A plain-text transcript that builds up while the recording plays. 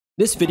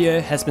This video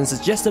has been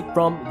suggested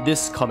from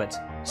this comment,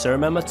 so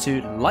remember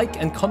to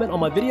like and comment on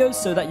my videos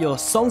so that your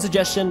song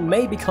suggestion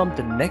may become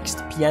the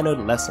next piano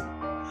lesson.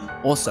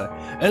 Also,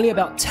 only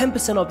about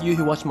 10% of you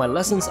who watch my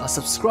lessons are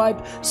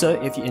subscribed, so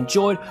if you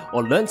enjoyed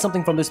or learned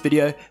something from this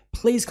video,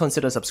 please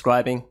consider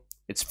subscribing.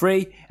 It's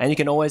free and you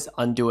can always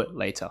undo it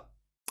later.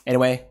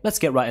 Anyway, let's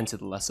get right into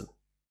the lesson.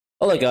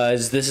 Hello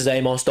guys, this is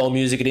Amosdoll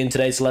Music, and in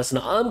today's lesson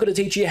I'm going to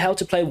teach you how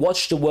to play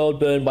Watch the World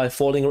Burn by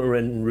Falling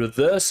in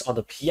Reverse on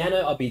the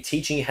piano. I'll be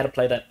teaching you how to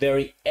play that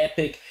very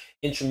epic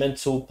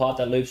instrumental part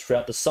that loops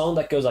throughout the song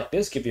that goes like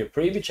this. Give you a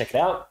preview, check it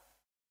out.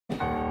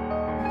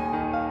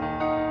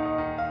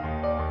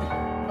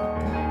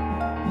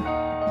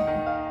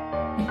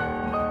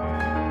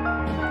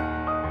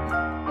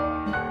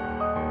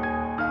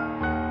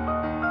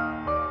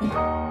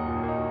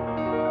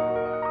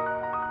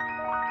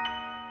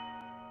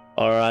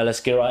 Alright, let's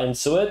get right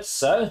into it.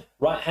 So,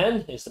 right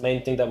hand is the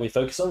main thing that we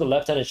focus on. The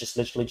left hand is just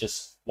literally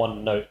just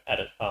one note at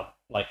it,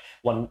 like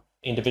one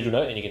individual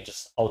note, and you can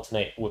just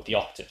alternate with the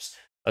octaves.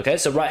 Okay,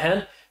 so right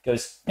hand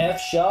goes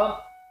F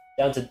sharp,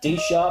 down to D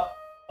sharp,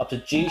 up to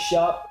G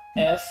sharp,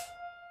 F,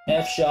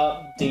 F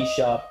sharp, D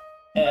sharp,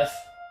 F,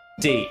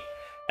 D.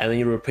 And then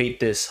you repeat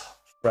this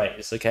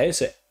phrase, okay?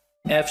 So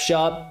F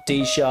sharp,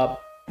 D sharp,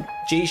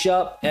 G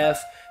sharp,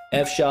 F,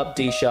 F sharp,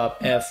 D sharp,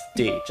 F,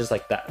 D. Just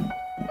like that.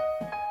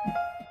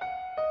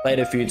 Play it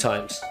a few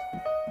times.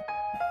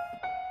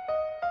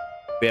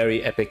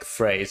 Very epic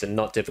phrase and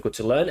not difficult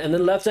to learn. And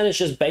then left hand is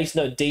just bass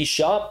note D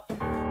sharp.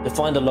 To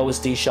find the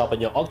lowest D sharp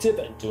in your octave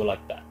and do it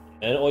like that.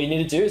 And all you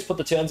need to do is put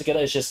the two hands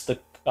together. It's just the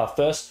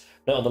first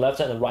note on the left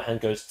hand and right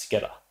hand goes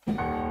together.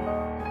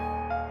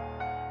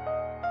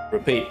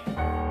 Repeat.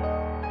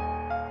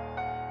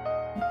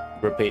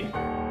 Repeat.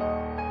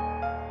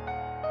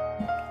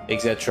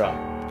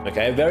 Etc.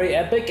 Okay, very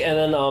epic. And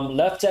then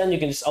left hand, you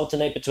can just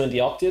alternate between the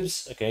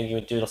octaves. Okay, you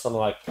would do something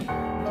like.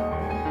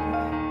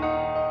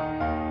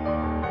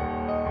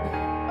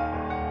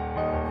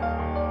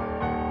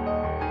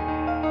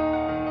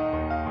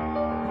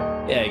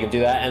 Yeah, you can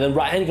do that. And then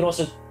right hand, you can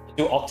also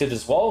do octaves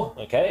as well.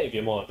 Okay, if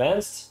you're more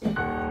advanced.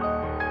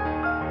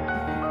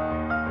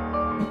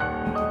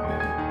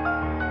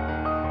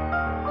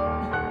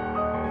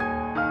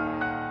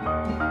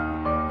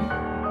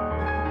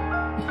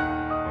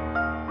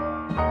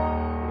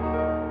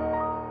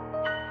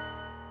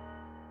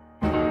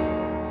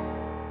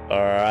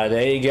 Alright,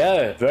 there you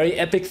go. Very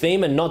epic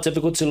theme and not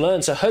difficult to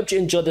learn. So hope you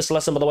enjoyed this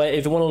lesson. By the way,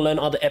 if you want to learn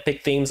other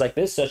epic themes like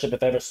this, search up your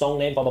favorite song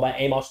name followed by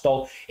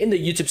Amosdoll in the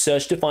YouTube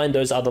search to find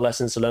those other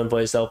lessons to learn for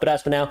yourself. But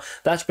as for now,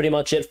 that's pretty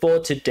much it for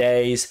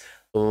today's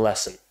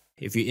lesson.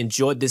 If you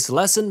enjoyed this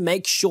lesson,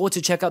 make sure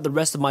to check out the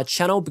rest of my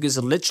channel because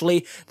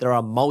literally there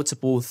are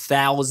multiple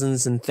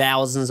thousands and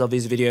thousands of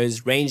these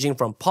videos ranging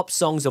from pop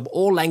songs of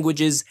all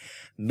languages,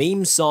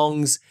 meme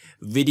songs,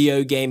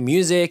 video game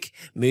music,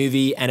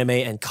 movie, anime,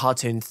 and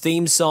cartoon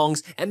theme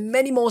songs, and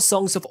many more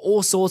songs of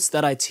all sorts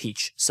that I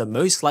teach. So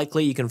most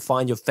likely you can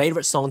find your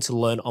favorite song to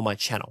learn on my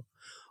channel.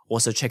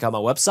 Also check out my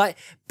website,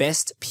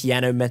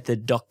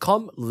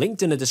 bestpianomethod.com,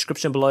 linked in the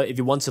description below if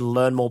you want to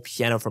learn more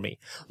piano from me.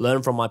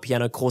 Learn from my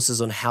piano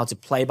courses on how to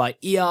play by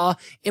ear,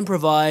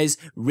 improvise,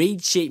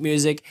 read sheet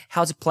music,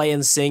 how to play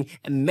and sing,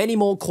 and many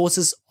more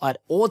courses at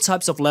all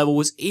types of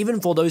levels,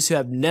 even for those who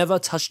have never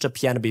touched a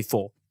piano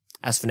before.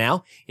 As for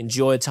now,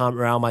 enjoy your time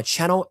around my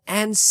channel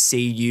and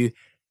see you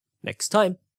next time.